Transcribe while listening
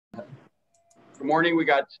Good morning. We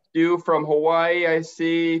got Stu from Hawaii, I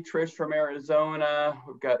see, Trish from Arizona.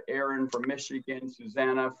 We've got Aaron from Michigan,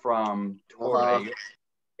 Susanna from Torrey.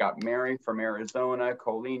 Got Mary from Arizona,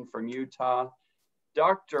 Colleen from Utah,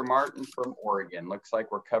 Dr. Martin from Oregon. Looks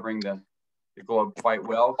like we're covering the globe quite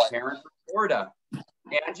well. Karen from Florida.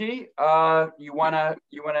 Angie, you wanna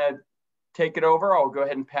take it over? I'll go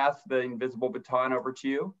ahead and pass the invisible baton over to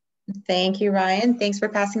you. Thank you, Ryan. Thanks for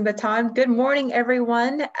passing the baton. Good morning,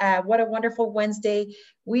 everyone. What a wonderful Wednesday.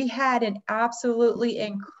 We had an absolutely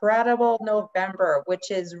incredible November,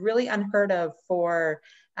 which is really unheard of for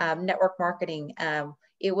network marketing.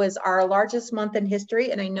 It was our largest month in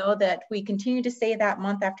history, and I know that we continue to say that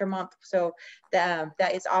month after month. So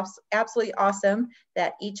that is absolutely awesome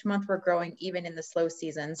that each month we're growing, even in the slow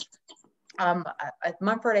seasons.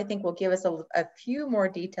 Mumford, I think, will give us a few more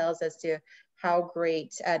details as to how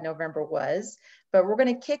great November was, but we're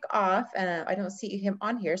going to kick off, and I don't see him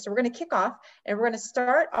on here, so we're going to kick off, and we're going to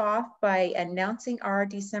start off by announcing our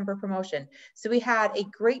December promotion. So we had a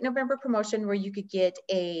great November promotion where you could get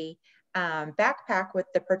a backpack with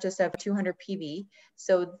the purchase of 200 PV.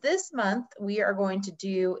 So this month we are going to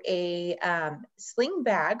do a sling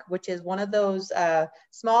bag, which is one of those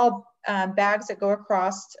small bags that go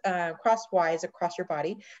crosswise across your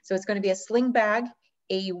body. So it's going to be a sling bag,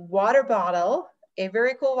 a water bottle, a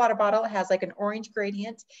very cool water bottle. It has like an orange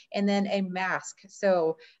gradient, and then a mask.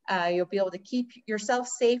 So you'll be able to keep yourself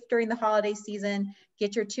safe during the holiday season,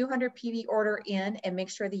 get your 200 PV order in, and make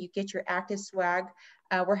sure that you get your active swag.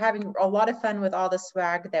 We're having a lot of fun with all the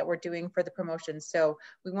swag that we're doing for the promotion. So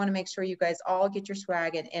we want to make sure you guys all get your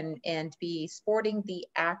swag and be sporting the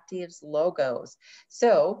ACTIVZ logos.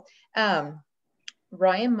 So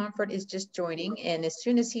Ryan Mumford is just joining, and as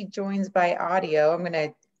soon as he joins by audio, I'm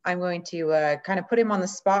going to kind of put him on the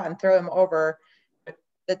spot and throw him over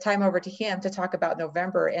the time over to him to talk about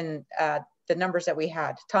November and the numbers that we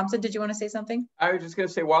had. Thompson, did you want to say something? I was just going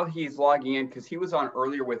to say, while he's logging in, because he was on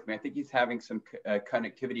earlier with me, I think he's having some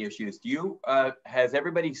connectivity issues. Has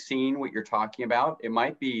everybody seen what you're talking about? It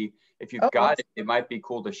might be, if you've got it, it might be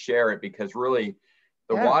cool to share it, because really,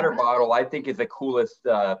 the water bottle, I think, is the coolest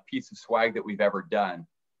piece of swag that we've ever done.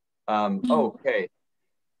 Okay,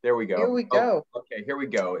 there we go. Here we go. Okay, here we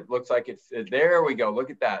go. It looks like it's, there we go. Look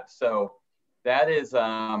at that. So that is,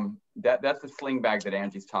 that's the sling bag that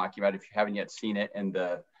Angie's talking about, if you haven't yet seen it. And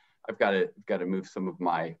I've got to move some of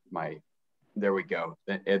my, there we go.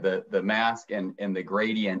 The mask and the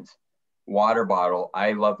gradient water bottle.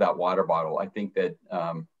 I love that water bottle. I think that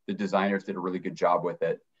the designers did a really good job with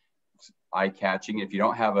it. Eye-catching. If you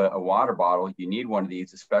don't have a water bottle, you need one of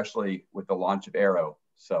these, especially with the launch of Aero.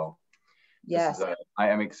 So yes, I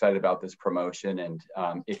am excited about this promotion. And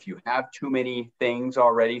if you have too many things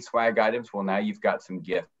already, swag items, well, now you've got some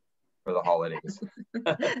gifts for the holidays.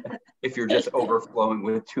 If you're just overflowing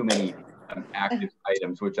with too many active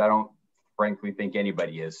items, which I don't frankly think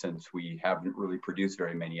anybody is, since we haven't really produced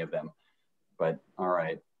very many of them. But all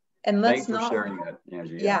right. And thanks for sharing that,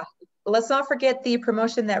 Angie. Yeah. Let's not forget the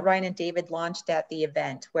promotion that Ryan and David launched at the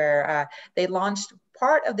event, where they launched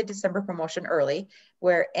part of the December promotion early,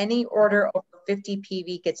 where any order over 50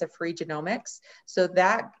 PV gets a free genomics. So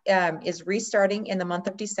that is restarting in the month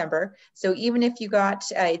of December. So even if you got,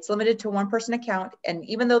 it's limited to one person account, and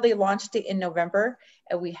even though they launched it in November,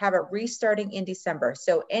 we have it restarting in December.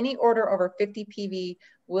 So any order over 50 PV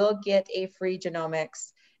will get a free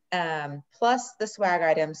genomics plus the swag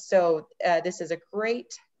items. So this is a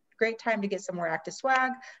great time to get some more active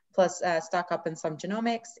swag, plus stock up in some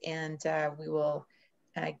genomics, and we will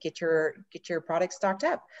get your product stocked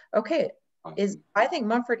up. Okay, I think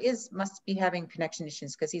Mumford must be having connection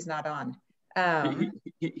issues because he's not on.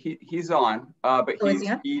 He's on, but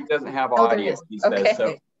he doesn't have audio. He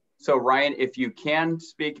says so. Ryan, if you can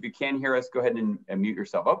speak, if you can hear us, go ahead and mute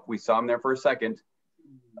yourself. Oh, we saw him there for a second,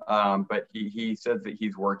 but he says that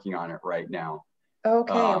he's working on it right now.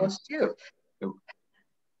 Okay, well, shoot.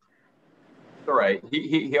 All right,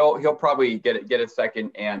 he'll probably get a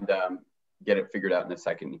second and get it figured out in a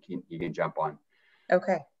second. He can jump on.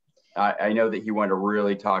 Okay. I know that he wanted to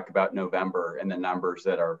really talk about November and the numbers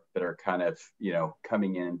that are kind of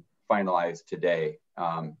coming in finalized today.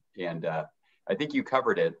 And I think you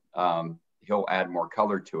covered it. He'll add more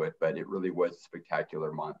color to it, but it really was a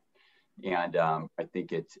spectacular month. And I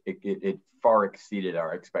think it far exceeded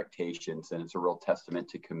our expectations, and it's a real testament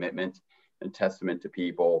to commitment and testament to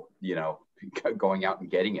people, going out and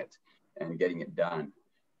getting it done.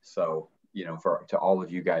 So, to all of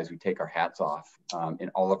you guys, we take our hats off in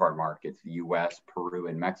all of our markets, the US, Peru,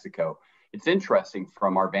 and Mexico. It's interesting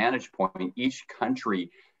from our vantage point, each country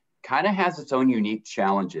kind of has its own unique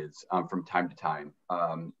challenges from time to time,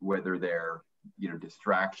 whether they're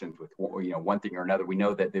distractions with, one thing or another. We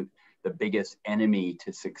know that the biggest enemy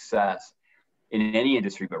to success in any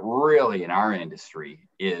industry, but really in our industry,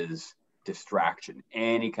 is distraction,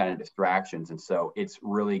 any kind of distractions. And so it's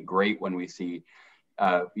really great when we see,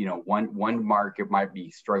 one market might be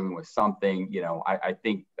struggling with something. I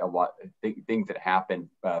think a lot things that happen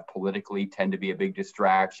politically tend to be a big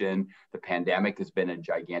distraction. The pandemic has been a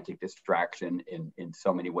gigantic distraction in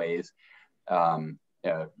so many ways.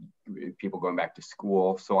 People going back to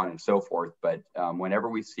school, so on and so forth. But whenever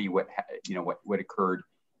we see what occurred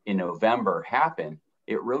in November happen,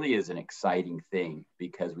 it really is an exciting thing,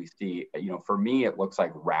 because we see, for me, it looks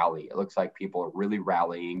like rally. It looks like people are really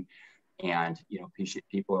rallying, and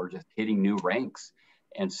people are just hitting new ranks.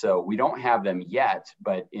 And so we don't have them yet,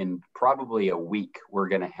 but in probably a week, we're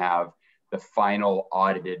going to have the final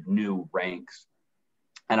audited new ranks.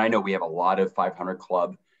 And I know we have a lot of 500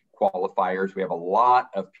 Club qualifiers. We have a lot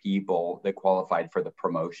of people that qualified for the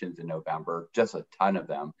promotions in November, just a ton of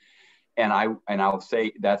them. And I'll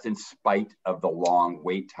say that's in spite of the long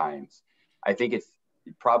wait times. I think it's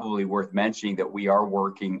probably worth mentioning that we are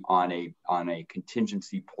working on a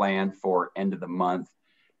contingency plan for end of the month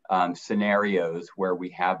scenarios where we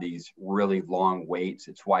have these really long waits.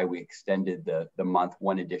 It's why we extended the month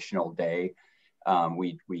one additional day.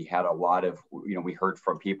 We had a lot of, we heard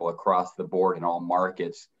from people across the board in all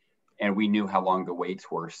markets, and we knew how long the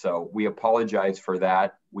waits were. So we apologize for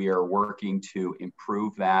that. We are working to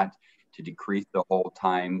improve that, to decrease the whole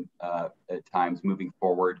time times moving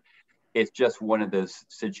forward. It's just one of those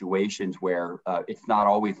situations where it's not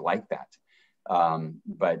always like that.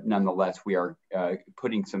 But nonetheless, we are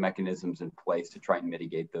putting some mechanisms in place to try and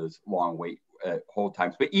mitigate those long wait hold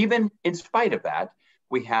times. But even in spite of that,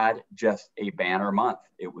 we had just a banner month.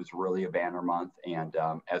 It was really a banner month. And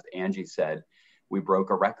as Angie said, we broke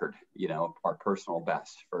a record, our personal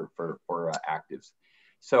best for ACTIVZ.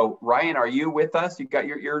 So Ryan, are you with us? You got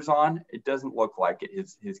your ears on? It doesn't look like it.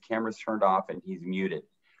 His camera's turned off and he's muted,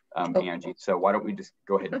 Angie. So why don't we just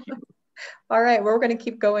go ahead and keep moving. All right, well, we're going to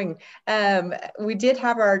keep going. We did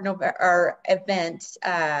have our event,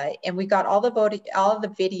 and we got all of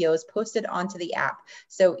the videos posted onto the app.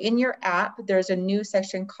 So in your app, there's a new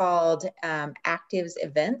section called ACTIVZ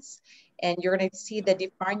Events, and you're going to see the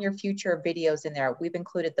Define Your Future videos in there. We've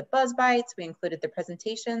included the buzz bites, we included the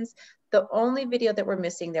presentations. The only video that we're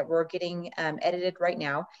missing that we're getting edited right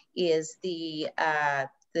now is the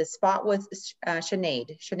spot with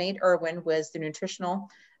Sinead. Sinead Irwin was the nutritional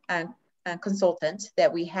consultant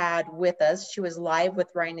that we had with us. She was live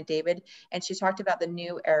with Ryan and David, and she talked about the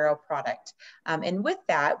new Aero product. And with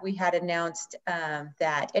that, we had announced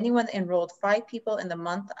that anyone that enrolled 5 people in the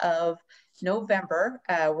month of November,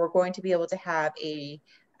 we're going to be able to have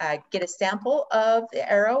get a sample of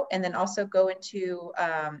the Aero, and then also go into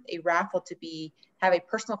a raffle to have a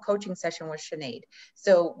personal coaching session with Sinead.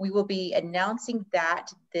 So we will be announcing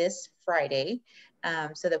that this Friday,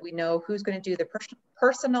 so that we know who's going to do the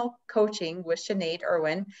personal coaching with Sinead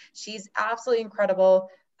Irwin. She's absolutely incredible.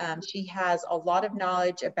 She has a lot of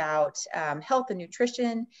knowledge about health and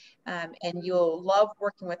nutrition, and you'll love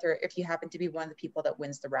working with her if you happen to be one of the people that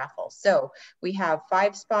wins the raffle. So we have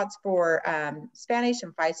 5 spots for Spanish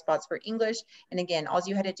and 5 spots for English. And again, all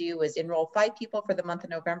you had to do was enroll 5 people for the month of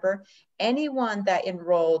November. Anyone that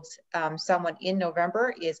enrolled someone in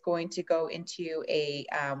November is going to go into a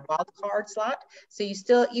wild card slot. So you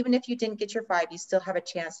still, even if you didn't get your 5, you still have a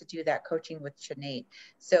chance to do that coaching with Sinead.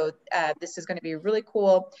 So this is going to be really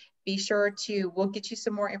cool. Be sure we'll get you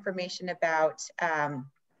some more information about how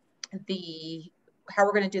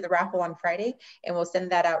we're going to do the raffle on Friday, and we'll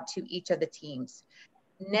send that out to each of the teams.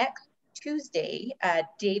 Next Tuesday,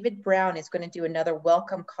 David Brown is going to do another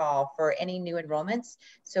welcome call for any new enrollments.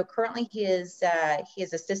 So currently his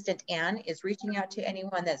assistant, Anne, is reaching out to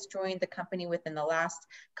anyone that's joined the company within the last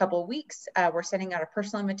couple of weeks. We're sending out a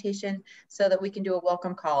personal invitation so that we can do a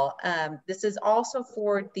welcome call. This is also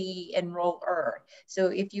for the enroller. So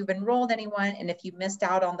if you've enrolled anyone and if you missed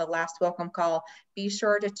out on the last welcome call, be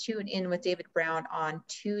sure to tune in with David Brown on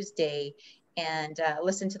Tuesday and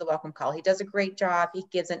listen to the welcome call. He does a great job. He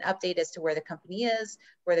gives an update as to where the company is,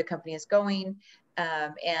 where the company is going,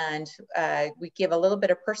 and we give a little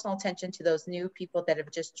bit of personal attention to those new people that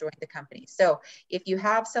have just joined the company. So if you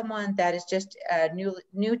have someone that is just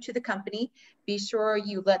new to the company, be sure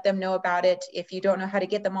you let them know about it. If you don't know how to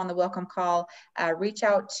get them on the welcome call, reach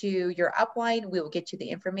out to your upline. We will get you the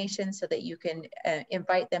information so that you can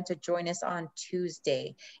invite them to join us on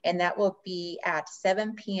Tuesday. And that will be at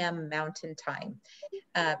 7 p.m. Mountain Time.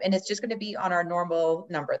 And it's just going to be on our normal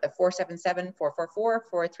number, the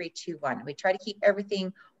 477-444-4321. We try to keep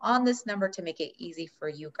everything on this number to make it easy for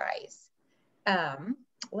you guys.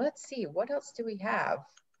 Let's see, what else do we have?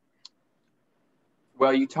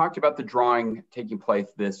 Well, you talked about the drawing taking place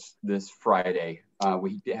this Friday.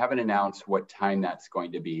 We haven't announced what time that's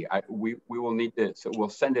going to be. We will need to, so we'll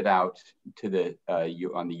send it out to the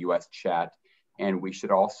on the US chat, and we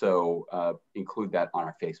should also include that on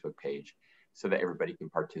our Facebook page so that everybody can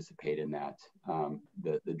participate in that,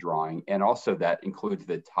 the drawing. And also that includes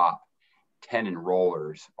the top 10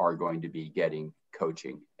 enrollers are going to be getting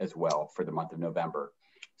coaching as well for the month of November.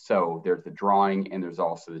 So there's the drawing and there's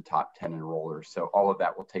also the top 10 enrollers. So all of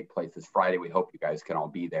that will take place this Friday. We hope you guys can all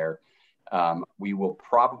be there. We will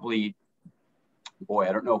probably, boy,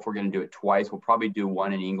 I don't know if we're going to do it twice. We'll probably do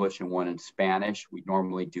one in English and one in Spanish. We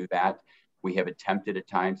normally do that. We have attempted at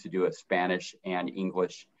times to do a Spanish and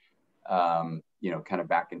English, you know, kind of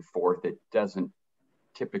back and forth. It doesn't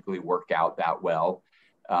typically work out that well.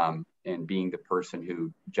 And being the person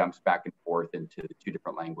who jumps back and forth into the two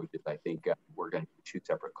different languages, I think we're going to do 2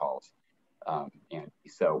 separate calls. And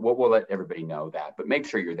so we'll let everybody know that, but make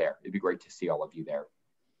sure you're there. It'd be great to see all of you there.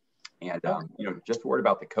 And, you know, just a word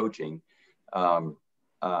about the coaching, you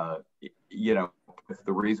know,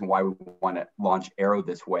 the reason why we want to launch Arrow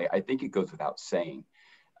this way, I think it goes without saying.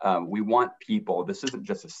 We want people, this isn't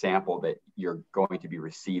just a sample that you're going to be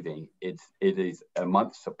receiving. It is a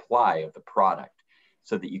month's supply of the product,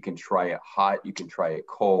 so that you can try it hot, you can try it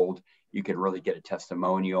cold, you can really get a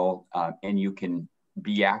testimonial, and you can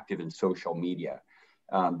be active in social media.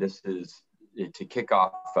 This is to kick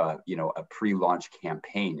off, you know, a pre-launch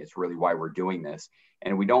campaign is really why we're doing this.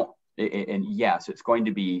 And we don't, and yes, it's going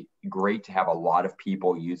to be great to have a lot of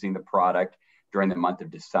people using the product during the month of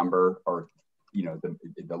December, or, you know,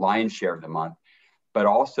 the lion's share of the month, but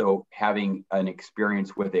also having an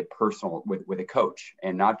experience with a personal, with a coach,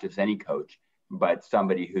 and not just any coach, but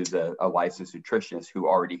somebody who's a licensed nutritionist who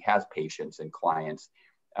already has patients and clients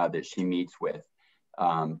that she meets with,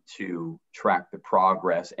 to track the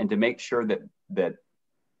progress and to make sure that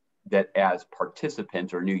as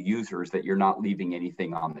participants or new users, that you're not leaving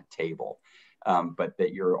anything on the table, but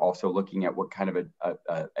that you're also looking at what kind of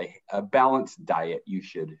a balanced diet you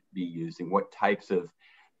should be using, what types of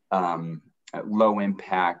low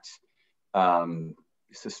impact,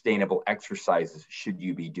 sustainable exercises should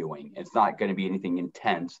you be doing. It's not going to be anything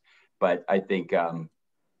intense, but I think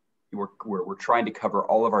we're trying to cover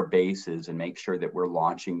all of our bases and make sure that we're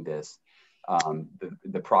launching this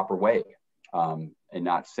the proper way, and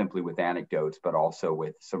not simply with anecdotes, but also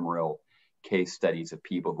with some real case studies of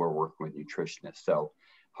people who are working with nutritionists. So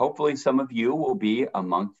hopefully some of you will be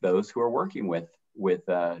amongst those who are working with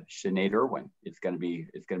Sinead Irwin. It's going to be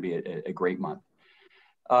a great month.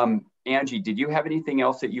 Angie, did you have anything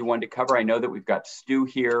else that you wanted to cover? I know that we've got Stu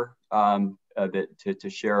here to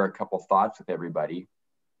share a couple thoughts with everybody.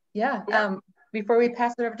 Yeah. Before we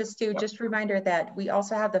pass it over to Stu, just a reminder that we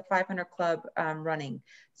also have the 500 Club running.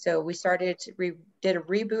 So we did a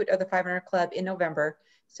reboot of the 500 Club in November.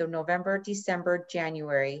 So November, December,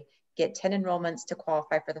 January, get 10 enrollments to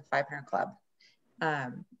qualify for the 500 Club.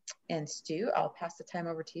 And Stu, I'll pass the time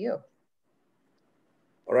over to you.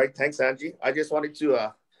 All right, thanks, Angie. I just wanted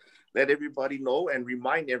to let everybody know and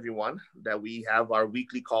remind everyone that we have our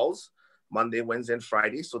weekly calls, Monday, Wednesday, and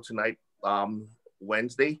Friday. So tonight,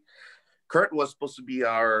 Wednesday, Kurt was supposed to be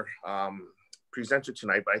our presenter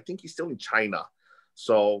tonight, but I think he's still in China.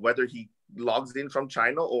 So whether he logs in from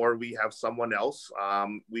China or we have someone else,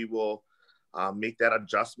 we will make that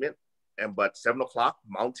adjustment. But 7 o'clock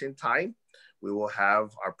Mountain Time, we will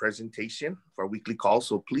have our presentation for our weekly call.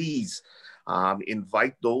 So please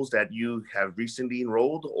invite those that you have recently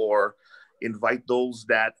enrolled, or invite those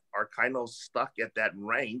that are kind of stuck at that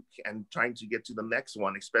rank and trying to get to the next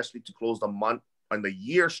one, especially to close the month and the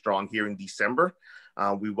year strong here in December.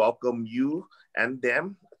 We welcome you and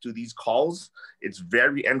them to these calls. It's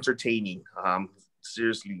very entertaining.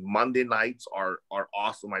 Seriously, Monday nights are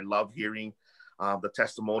awesome. I love hearing the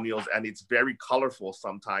testimonials, and it's very colorful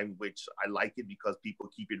sometimes, which I like it because people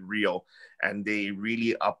keep it real and they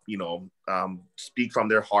really speak from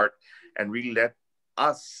their heart and really let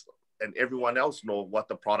us and everyone else know what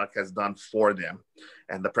the product has done for them.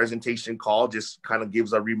 And the presentation call just kind of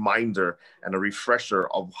gives a reminder and a refresher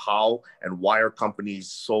of how and why our company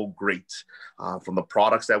is so great, from the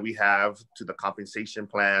products that we have to the compensation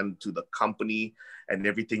plan to the company and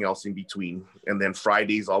everything else in between. And then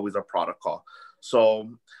Friday is always a product call. So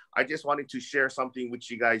I just wanted to share something with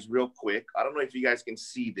you guys real quick. I don't know if you guys can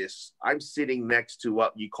see this. I'm sitting next to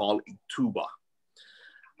what you call a tuba.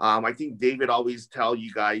 I think David always tell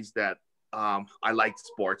you guys that I like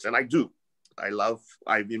sports, and I do.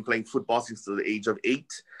 I've been playing football since the age of 8,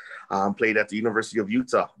 played at the University of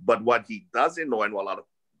Utah. But what he doesn't know, and what a lot of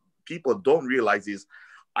people don't realize is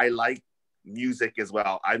I like music as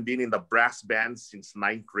well. I've been in the brass band since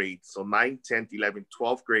 9th grade. So 9th, 10th, 11th,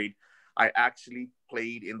 12th grade, I actually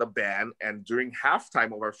played in the band. And during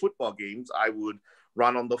halftime of our football games, I would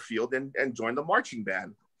run on the field and join the marching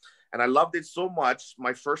band. And I loved it so much.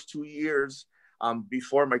 My first 2 years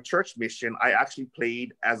before my church mission, I actually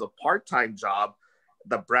played as a part-time job,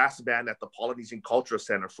 the brass band at the Polynesian Cultural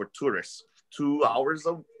Center for tourists, 2 hours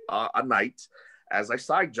a night as a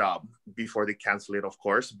side job before they cancel it, of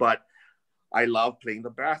course. But I love playing the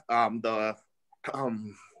brass,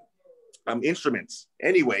 instruments.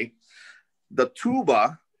 Anyway, the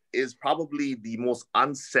tuba is probably the most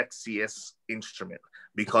unsexiest instrument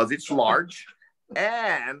because it's large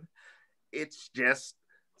and it's just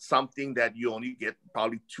something that you only get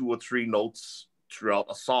probably 2 or 3 notes throughout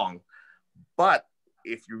a song. But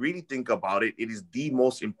if you really think about it, it is the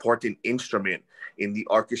most important instrument in the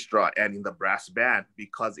orchestra and in the brass band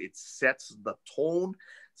because it sets the tone,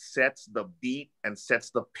 sets the beat, and sets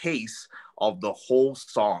the pace of the whole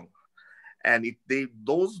song. And the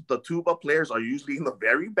tuba players are usually in the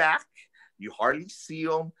very back. You hardly see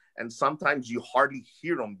them, and sometimes you hardly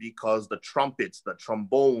hear them because the trumpets, the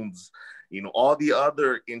trombones, all the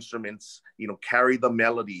other instruments, carry the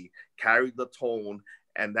melody, carry the tone,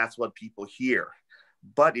 and that's what people hear.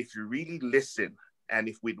 But if you really listen, and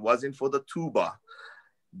if it wasn't for the tuba,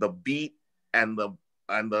 the beat and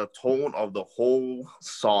the tone of the whole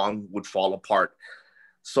song would fall apart.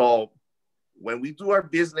 So when we do our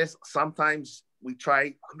business, sometimes we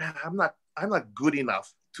try, man, I'm not good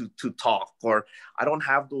enough to talk, or I don't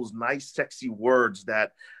have those nice, sexy words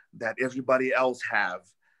that everybody else have.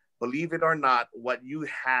 Believe it or not, what you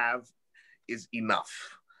have is enough.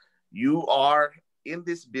 You are in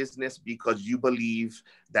this business because you believe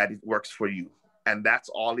that it works for you. And that's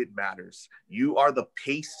all it matters. You are the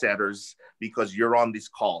pace setters because you're on this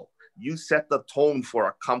call. You set the tone for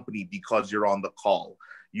a company because you're on the call.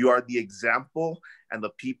 You are the example and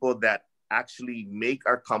the people that actually make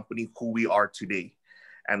our company who we are today.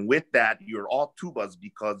 And with that, you're all tubas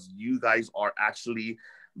because you guys are actually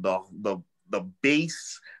the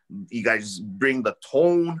bass. You guys bring the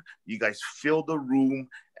tone. You guys fill the room.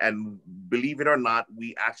 And believe it or not,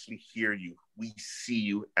 we actually hear you. We see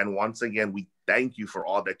you. And once again, we thank you for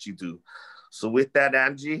all that you do. So with that,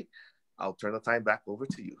 Angie, I'll turn the time back over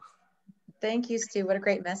to you. Thank you, Stu. What a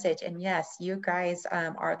great message. And yes, you guys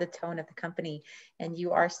are the tone of the company, and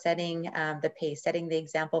you are setting the pace, setting the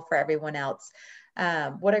example for everyone else.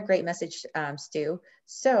 What a great message, Stu.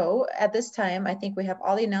 So at this time, I think we have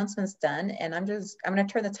all the announcements done, and I'm going to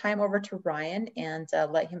turn the time over to Ryan and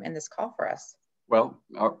let him end this call for us. Well,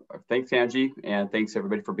 thanks, Angie, and thanks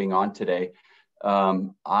everybody for being on today.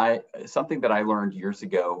 Something that I learned years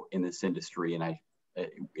ago in this industry, and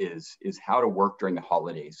is how to work during the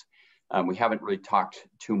holidays. We haven't really talked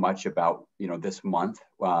too much about, this month.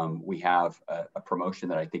 We have a promotion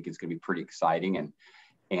that I think is going to be pretty exciting,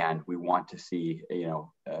 and we want to see,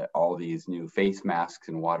 all these new face masks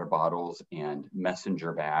and water bottles and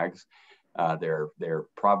messenger bags. They're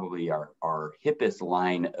probably our hippest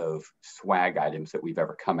line of swag items that we've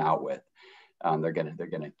ever come out with. They're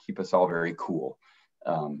gonna keep us all very cool.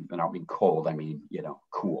 And I don't mean cold, I mean,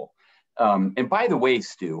 cool. And by the way,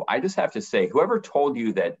 Stu, I just have to say, whoever told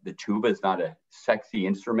you that the tuba is not a sexy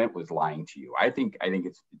instrument was lying to you. I think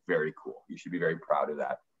it's very cool. You should be very proud of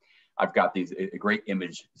that. I've got a great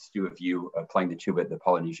image, Stu, of you playing the tuba at the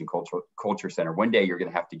Polynesian Culture Center. One day you're going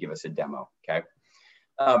to have to give us a demo, okay?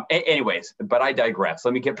 Anyways, but I digress.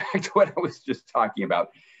 Let me get back to what I was just talking about.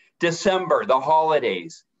 December, the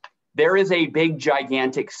holidays. There is a big,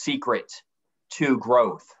 gigantic secret to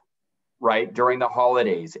growth, right, during the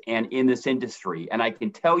holidays and in this industry. And I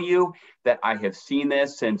can tell you that I have seen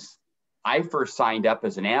this since I first signed up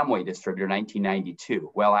as an Amway distributor in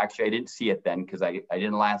 1992. Well, actually, I didn't see it then because I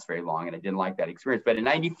didn't last very long and I didn't like that experience. But in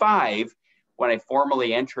 95, when I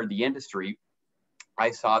formally entered the industry,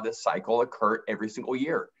 I saw this cycle occur every single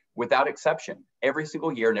year, without exception. Every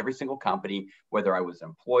single year in every single company, whether I was an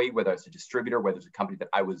employee, whether I was a distributor, whether it's a company that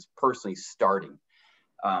I was personally starting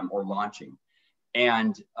or launching.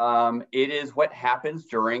 And it is what happens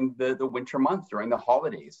during the winter months, during the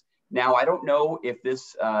holidays. Now, I don't know if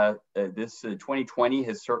this 2020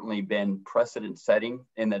 has certainly been precedent setting,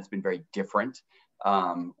 and that's been very different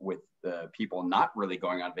with people not really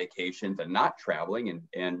going on vacations and not traveling,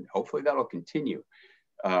 and hopefully that'll continue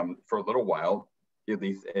for a little while, at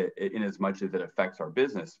least in as much as it affects our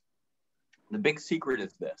business. The big secret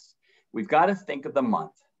is this: we've got to think of the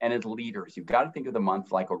month, and as leaders, you've got to think of the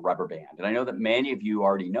month like a rubber band. And I know that many of you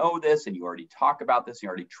already know this, and you already talk about this, and you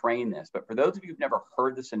already train this, but for those of you who've never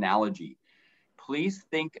heard this analogy, please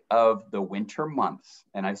think of the winter months.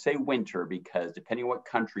 And I say winter because depending on what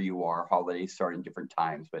country you are, holidays start in different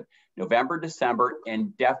times, but November, December,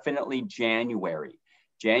 and definitely January.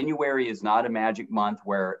 January is not a magic month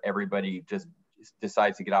where everybody just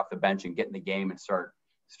decides to get off the bench and get in the game and start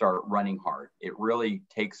running hard. It really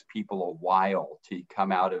takes people a while to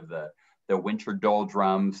come out of the winter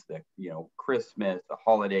doldrums, the Christmas, the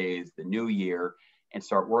holidays, the New Year, and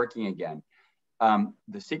start working again.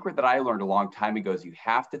 The secret that I learned a long time ago is you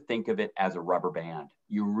have to think of it as a rubber band.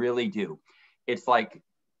 You really do. It's like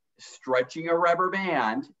stretching a rubber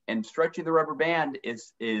band, and stretching the rubber band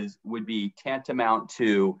would be tantamount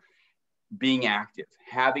to being active,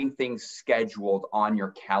 having things scheduled on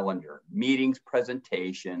your calendar, meetings,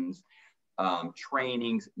 presentations,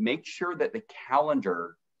 trainings. Make sure that the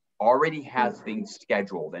calendar already has things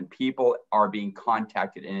scheduled and people are being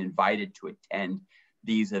contacted and invited to attend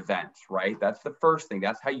these events, right? That's the first thing.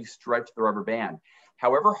 That's how you stretch the rubber band.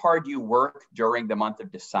 However hard you work during the month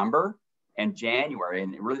of December and January,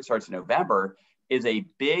 and it really starts in November, is a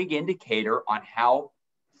big indicator on how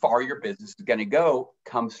far your business is going to go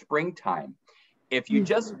come springtime. If you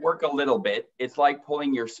just work a little bit, it's like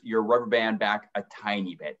pulling your rubber band back a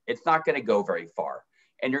tiny bit. It's not going to go very far.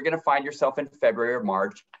 And you're going to find yourself in February or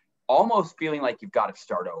March almost feeling like you've got to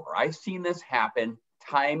start over. I've seen this happen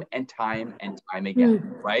time and time and time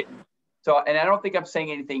again, right? So, and I don't think I'm saying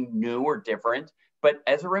anything new or different, but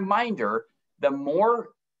as a reminder, the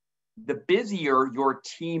busier your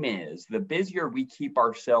team is, the busier we keep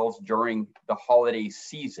ourselves during the holiday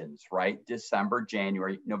seasons, right? December,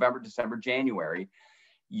 January, November, December, January,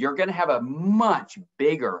 you're going to have a much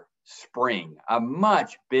bigger spring, a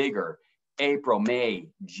much bigger April, May,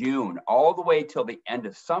 June, all the way till the end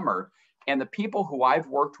of summer. And the people who I've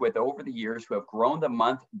worked with over the years who have grown the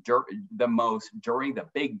most during the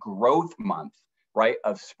big growth months, right,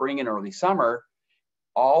 of spring and early summer,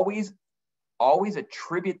 always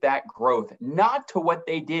attribute that growth not to what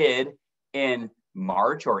they did in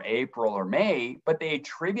March or April or May, but they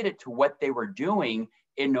attribute it to what they were doing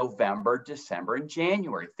in November, December, and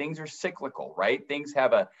January. Things are cyclical, right? Things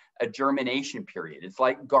have a germination period. It's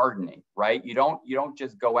like gardening, right? You don't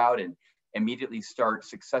just go out and immediately start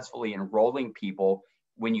successfully enrolling people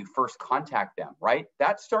when you first contact them, right?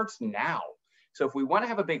 That starts now. So if we want to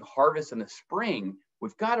have a big harvest in the spring,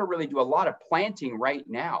 we've got to really do a lot of planting right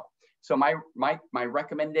now. So my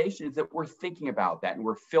recommendation is that we're thinking about that and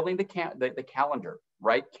we're filling the calendar,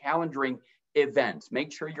 right? Calendaring events.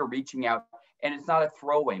 Make sure you're reaching out, and it's not a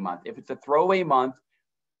throwaway month. If it's a throwaway month,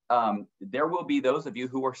 there will be those of you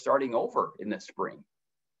who are starting over in the spring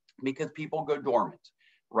because people go dormant,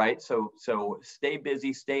 right? So stay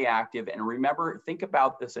busy, stay active, and remember, think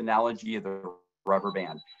about this analogy of the rubber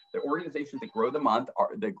band. The organizations that grow the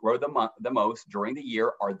most during the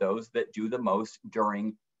year are those that do the most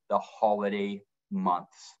during the holiday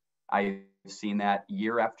months. I've seen that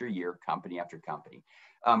year after year, company after company.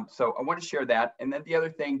 So I want to share that. And then the other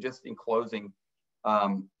thing, just in closing,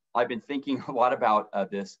 I've been thinking a lot about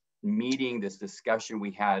this meeting, this discussion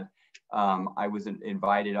we had. I was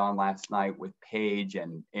invited on last night with Paige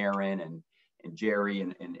and Aaron and Jerry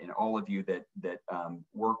and all of you that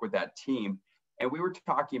work with that team. And we were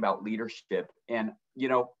talking about leadership. And,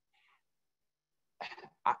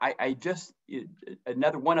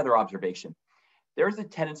 one other observation. There's a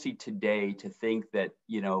tendency today to think that,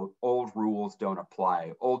 old rules don't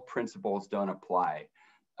apply, old principles don't apply.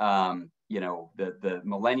 The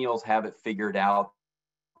millennials have it figured out,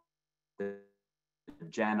 the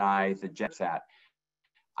Gen I's, the Gen Z.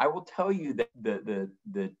 I will tell you that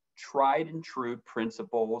the tried and true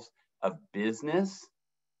principles of business,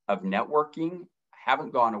 of networking,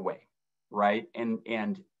 haven't gone away, right?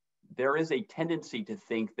 And there is a tendency to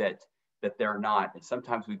think that they're not. And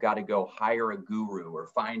sometimes we've got to go hire a guru or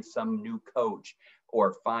find some new coach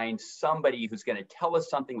or find somebody who's going to tell us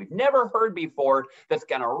something we've never heard before that's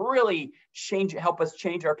going to really help us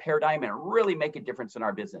change our paradigm and really make a difference in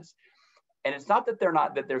our business. And it's not that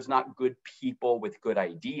there's not good people with good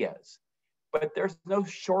ideas, but there's no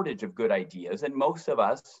shortage of good ideas. And most of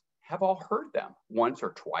us have all heard them once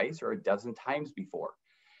or twice or a dozen times before.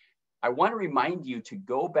 I want to remind you to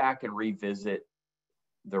go back and revisit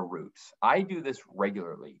the roots. I do this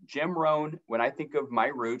regularly. Jim Rohn, when I think of my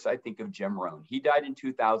roots, I think of Jim Rohn. He died in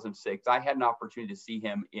 2006. I had an opportunity to see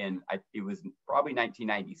him it was probably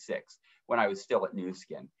 1996 when I was still at New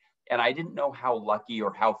Skin. And I didn't know how lucky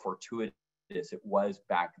or how fortuitous it was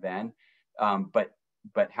back then.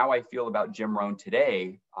 But how I feel about Jim Rohn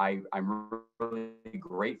today, I'm really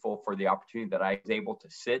grateful for the opportunity that I was able to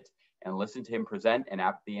sit and listen to him present, and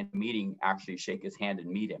at the end of the meeting, actually shake his hand and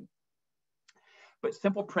meet him. But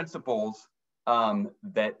simple principles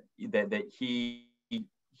that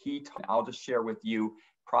I'll just share with you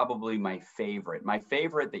probably my favorite. My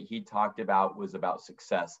favorite that he talked about was about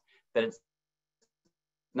success, that it's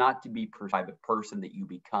not to be by the person that you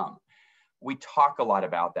become. We talk a lot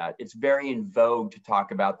about that. It's very in vogue to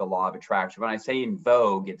talk about the law of attraction. When I say in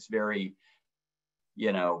vogue, it's very,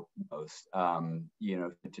 to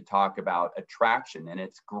talk about attraction. And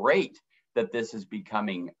it's great that this is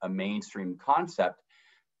becoming a mainstream concept,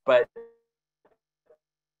 but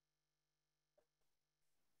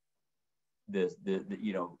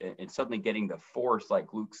and suddenly getting the force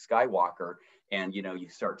like Luke Skywalker, and you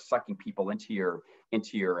start sucking people into your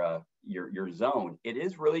zone. It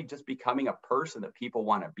is really just becoming a person that people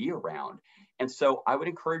want to be around. And so I would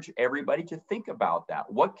encourage everybody to think about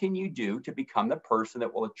that. What can you do to become the person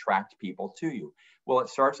that will attract people to you? Well, it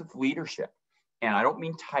starts with leadership. And I don't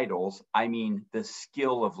mean titles, I mean the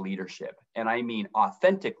skill of leadership. And I mean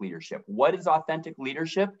authentic leadership. What is authentic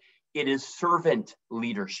leadership? It is servant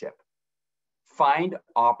leadership. Find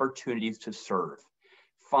opportunities to serve.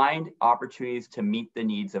 Find opportunities to meet the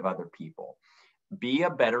needs of other people. Be a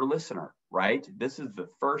better listener, right? This is the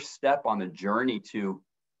first step on the journey to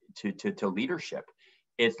leadership.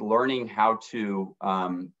 It's learning how to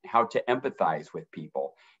empathize with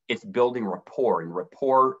people. It's building rapport, and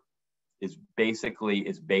rapport is based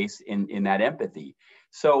in that empathy.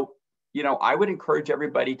 So, I would encourage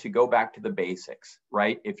everybody to go back to the basics,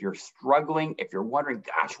 right? If you're struggling, if you're wondering,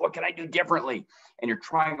 gosh, what can I do differently? And you're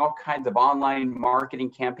trying all kinds of online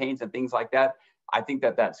marketing campaigns and things like that, I think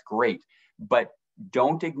that that's great. But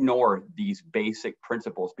don't ignore these basic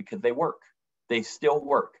principles, because they work. They still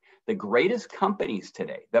work. The greatest companies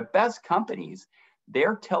today, the best companies,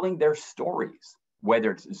 they're telling their stories,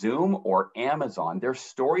 whether it's Zoom or Amazon, their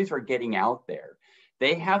stories are getting out there.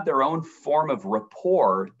 They have their own form of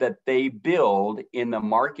rapport that they build in the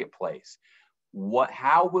marketplace.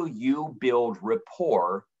 How will you build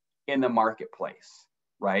rapport in the marketplace,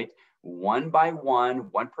 right? One by one,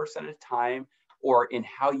 1% at a time, or in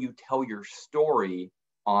how you tell your story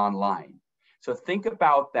online. So think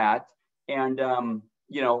about that. And,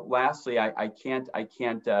 lastly, I can't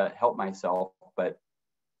help myself,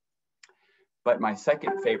 but my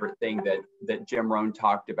second favorite thing that Jim Rohn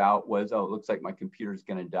talked about was, it looks like my computer's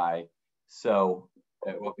going to die. So,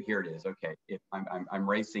 well, here it is. Okay, I'm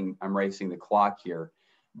racing the clock here.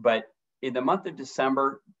 But in the month of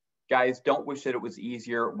December, guys, don't wish that it was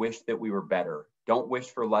easier. Wish that we were better. Don't wish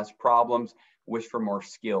for less problems. Wish for more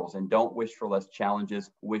skills, and don't wish for less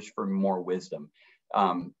challenges. Wish for more wisdom.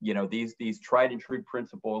 These tried and true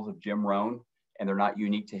principles of Jim Rohn, and they're not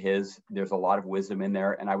unique to his. There's a lot of wisdom in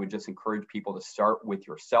there. And I would just encourage people to start with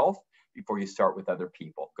yourself before you start with other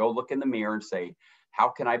people. Go look in the mirror and say, how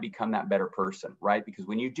can I become that better person, right? Because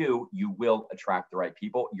when you do, you will attract the right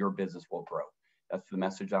people. Your business will grow. That's the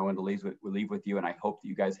message I wanted to leave with you. And I hope that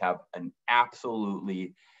you guys have an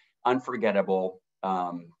absolutely unforgettable,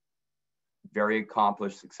 very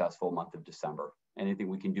accomplished, successful month of December. Anything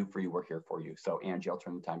we can do for you, we're here for you. So Angie, I'll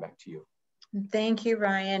turn the time back to you. Thank you,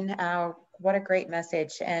 Ryan. What a great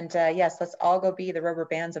message. And yes, let's all go be the rubber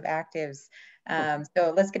bands of ACTIVZ.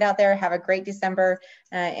 So let's get out there, have a great December,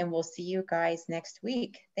 and we'll see you guys next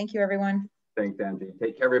week. Thank you, everyone. Thanks, Angie.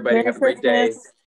 Take care, everybody. Have a great day.